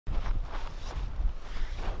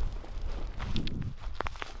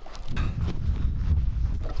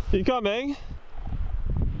You coming?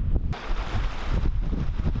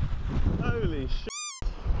 Holy shit.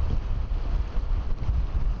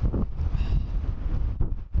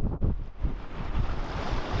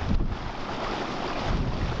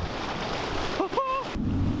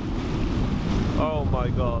 Oh my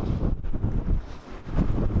god.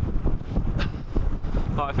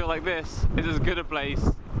 Oh, I feel like this is as good a place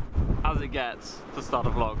as it gets to start a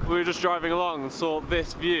vlog. We were just driving along and saw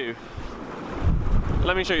this view.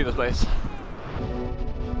 Let me show you this place.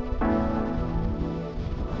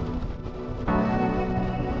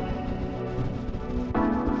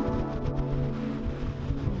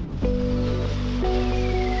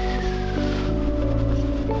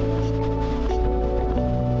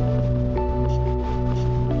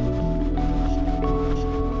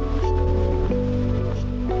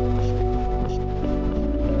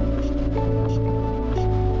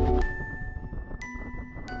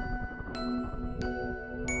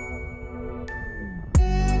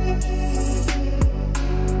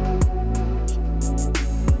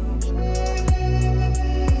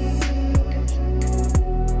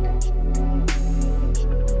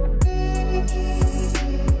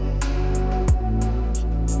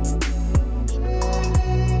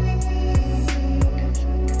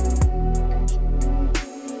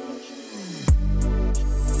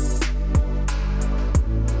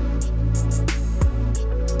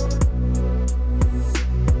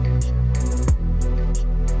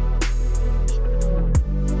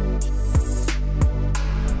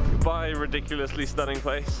 Ridiculously stunning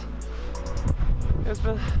place. It's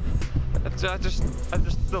been, I just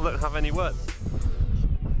still don't have any words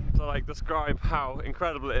to like describe how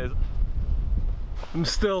incredible it is. I'm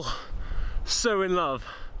still so in love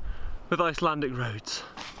with Icelandic roads.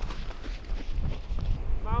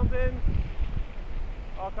 Mountains,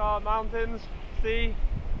 our mountains, sea.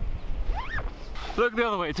 Look the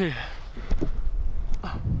other way too.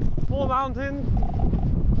 More mountains,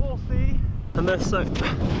 more sea, and they're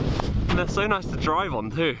so nice to drive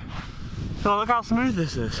on too. Oh, look how smooth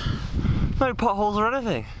this is. No potholes or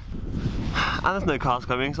anything. And there's no cars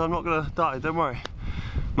coming, so I'm not gonna die, don't worry.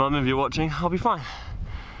 Mum, if you're watching, I'll be fine.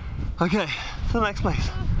 Okay, to the next place.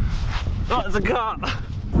 Oh, there's a car!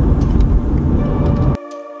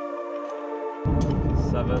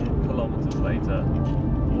 7 kilometers later,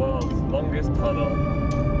 the world's longest tunnel.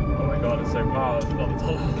 Oh my god, it's so powerful, it's not a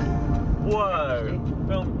tunnel. Whoa!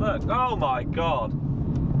 Film, look, oh my god!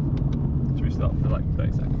 Should we stop for like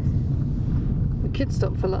 30 seconds? We could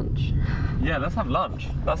stop for lunch. Yeah, let's have lunch.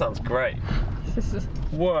 That sounds great.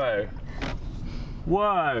 Whoa.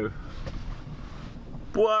 Whoa.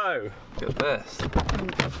 Whoa. Look at this.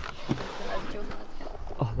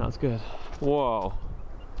 Oh, that's good. Whoa.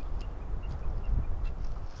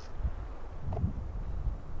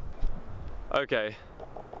 Okay.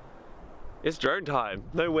 It's drone time.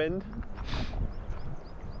 No wind.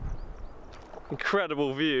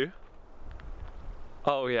 Incredible view.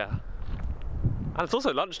 Oh yeah. And it's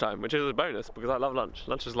also lunchtime, which is a bonus because I love lunch.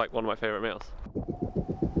 Lunch is like one of my favourite meals.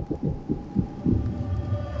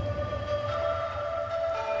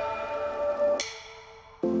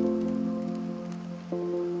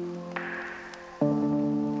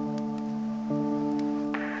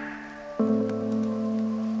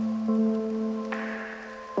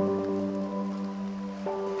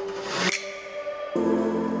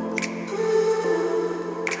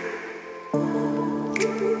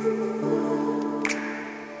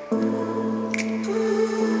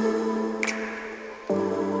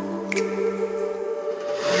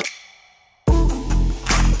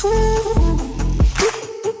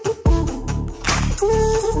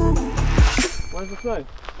 Where's the snow?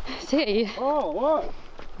 See? Oh, what?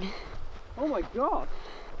 Oh my god.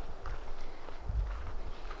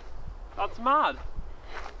 That's mad.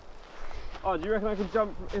 Oh, do you reckon I can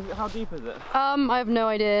jump? How deep is it? I have no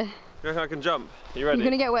idea. You reckon I can jump? Are you ready? You're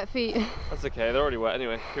gonna get wet feet. That's okay, they're already wet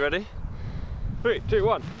anyway. You ready? 3, 2,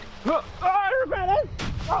 1. Oh, I regret it!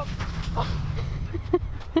 Oh.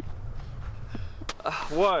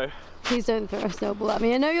 Whoa. Please don't throw a snowball at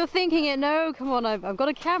me. I know you're thinking it. No, come on, I've got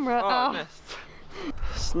a camera. Oh, I missed.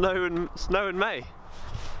 Snow and May.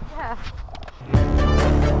 Yeah.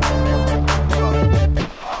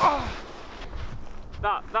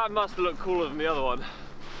 That must look cooler than the other one.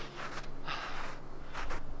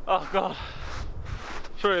 Oh god.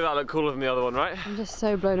 Surely that looked cooler than the other one, right? I'm just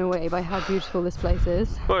so blown away by how beautiful this place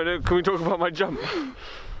is. Wait, no, can we talk about my jump?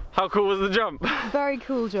 How cool was the jump? Very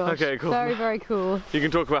cool, Josh. Okay, cool. Very, very cool. You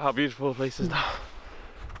can talk about how beautiful the place is now.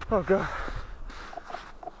 Oh god.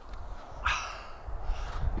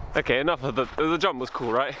 Okay, enough of the jump was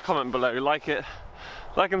cool, right? Comment below, like it.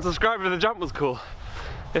 Like and subscribe if the jump was cool.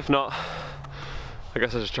 If not, I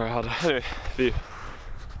guess I'll just try harder. Anyway, view.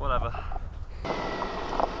 Whatever.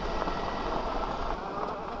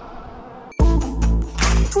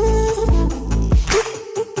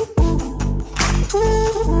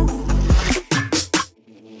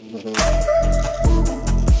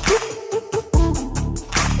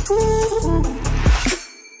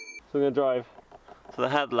 So we're going to drive to the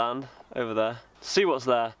headland over there, see what's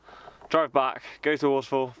there, drive back, go to a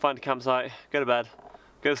waterfall, find a campsite, go to bed,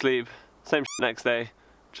 go to sleep, same shit next day,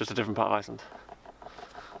 just a different part of Iceland.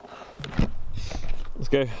 Let's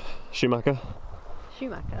go, Schumacher.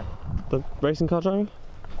 Schumacher? The racing car driver?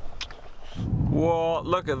 What?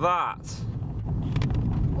 Look at that!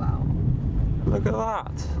 Wow. Look at that! I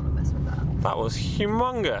don't want to mess with that. That was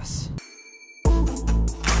humongous!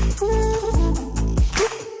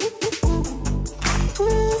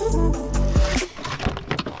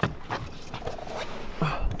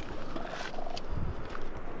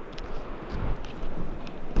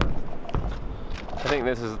 I think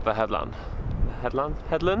this is the headland. Headland?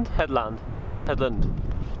 Headland? Headland. Headland.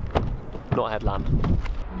 Not headland.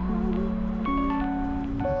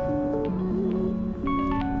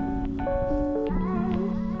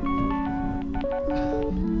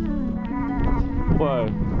 Whoa,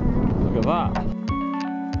 look at that.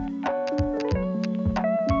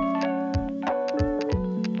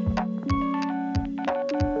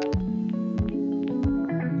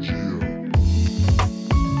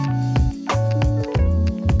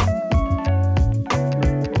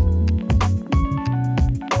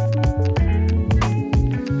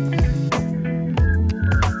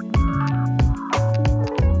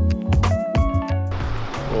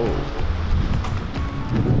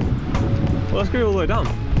 Well, let's go all the way down.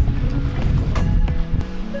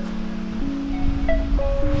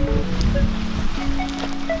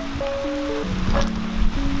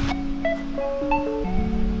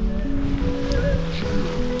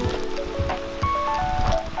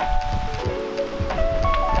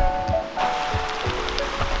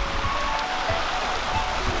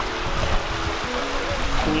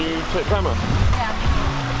 Can you take camera? Yeah.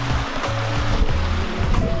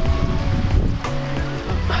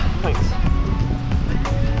 Thanks.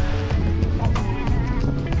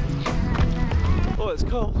 Oh, it's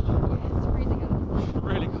cold. It's freezing out.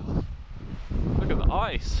 Really cold. Look at the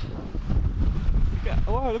ice.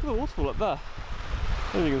 Oh, wow, look at the waterfall up there. I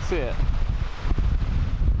don't know if you can see it.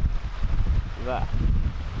 There.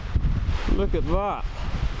 Look at that.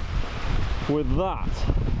 With that.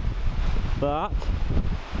 That.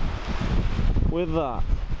 With that.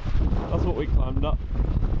 That's what we climbed up.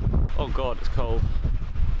 Oh god, it's cold.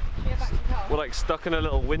 Should we go back to the car? We're like stuck in a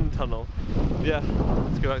little wind tunnel. Yeah,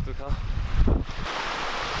 let's go back to the car.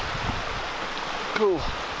 Cool.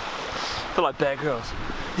 I feel like Bear Grylls.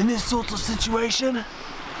 In this sort of situation,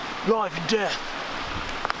 life and death.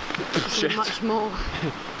 Shit. Much more.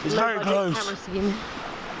 It's very close. Camera scene.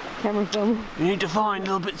 Camera film. You need to find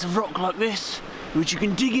little bits of rock like this, which you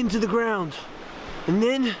can dig into the ground, and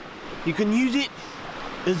then you can use it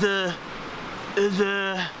as a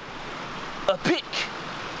pick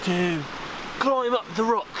to climb up the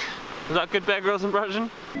rock. Is that a good Bear Grylls impression?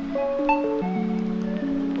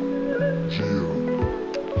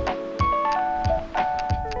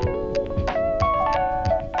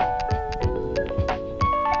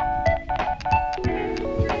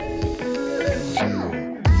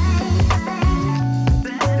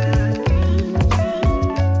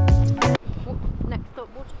 Next up,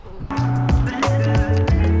 waterfall.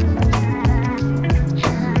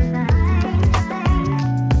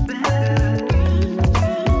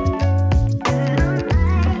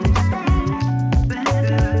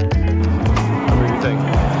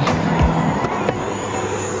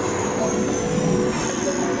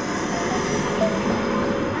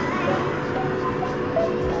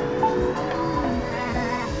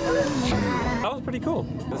 Pretty cool.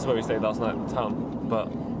 This is where we stayed last night in town, but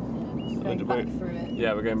Going back through it.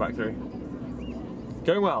 yeah, we're going back through.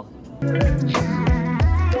 Going well.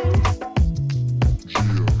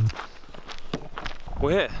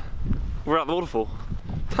 We're here. We're at the waterfall.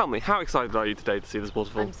 Tell me, how excited are you today to see this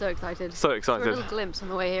waterfall? I'm so excited. So excited. Saw a little glimpse on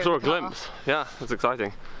the way here. Saw a in the car. glimpse. Yeah, it's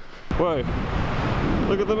exciting. Whoa!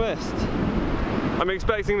 Look at the mist. I'm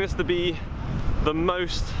expecting this to be the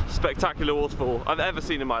most spectacular waterfall I've ever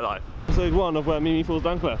seen in my life. Episode 1 of where Mimi falls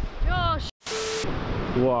down cliff. Gosh!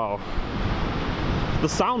 Wow. The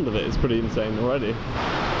sound of it is pretty insane already.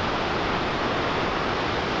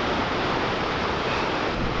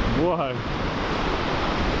 Whoa.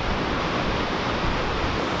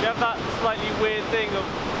 You have that slightly weird thing of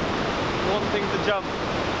wanting to jump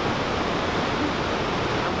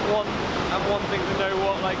and wanting to know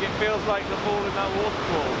what like it feels like to fall in that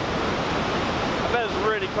waterfall. I bet it's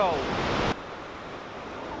really cold.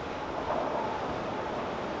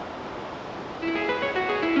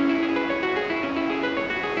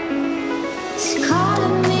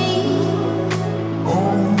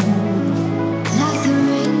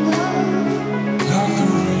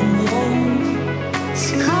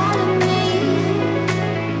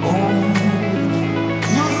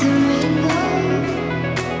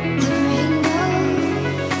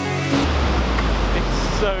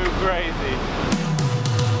 So crazy.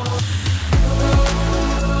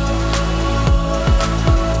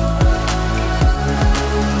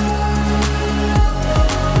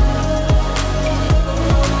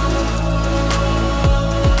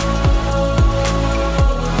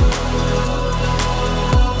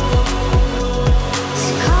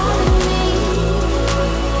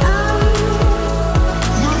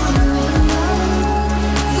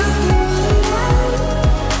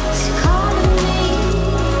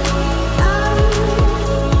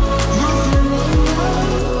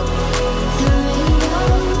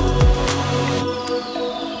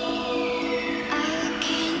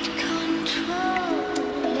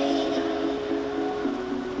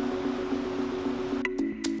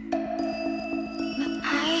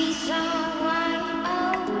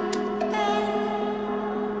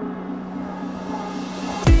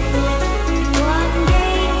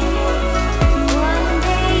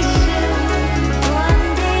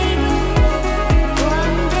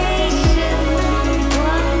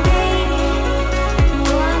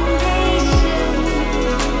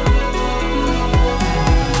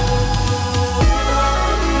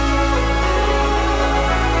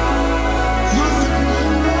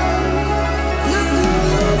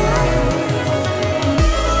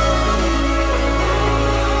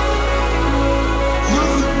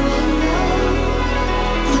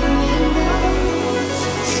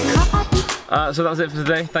 So that's it for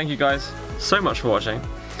today. Thank you guys so much for watching.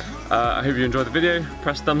 I hope you enjoyed the video.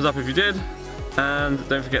 Press thumbs up if you did, and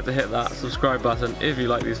don't forget to hit that subscribe button if you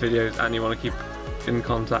like these videos and you want to keep in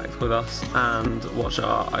contact with us and watch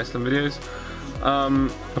our Iceland videos.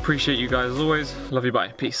 Appreciate you guys as always. Love you, bye.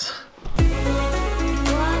 Peace.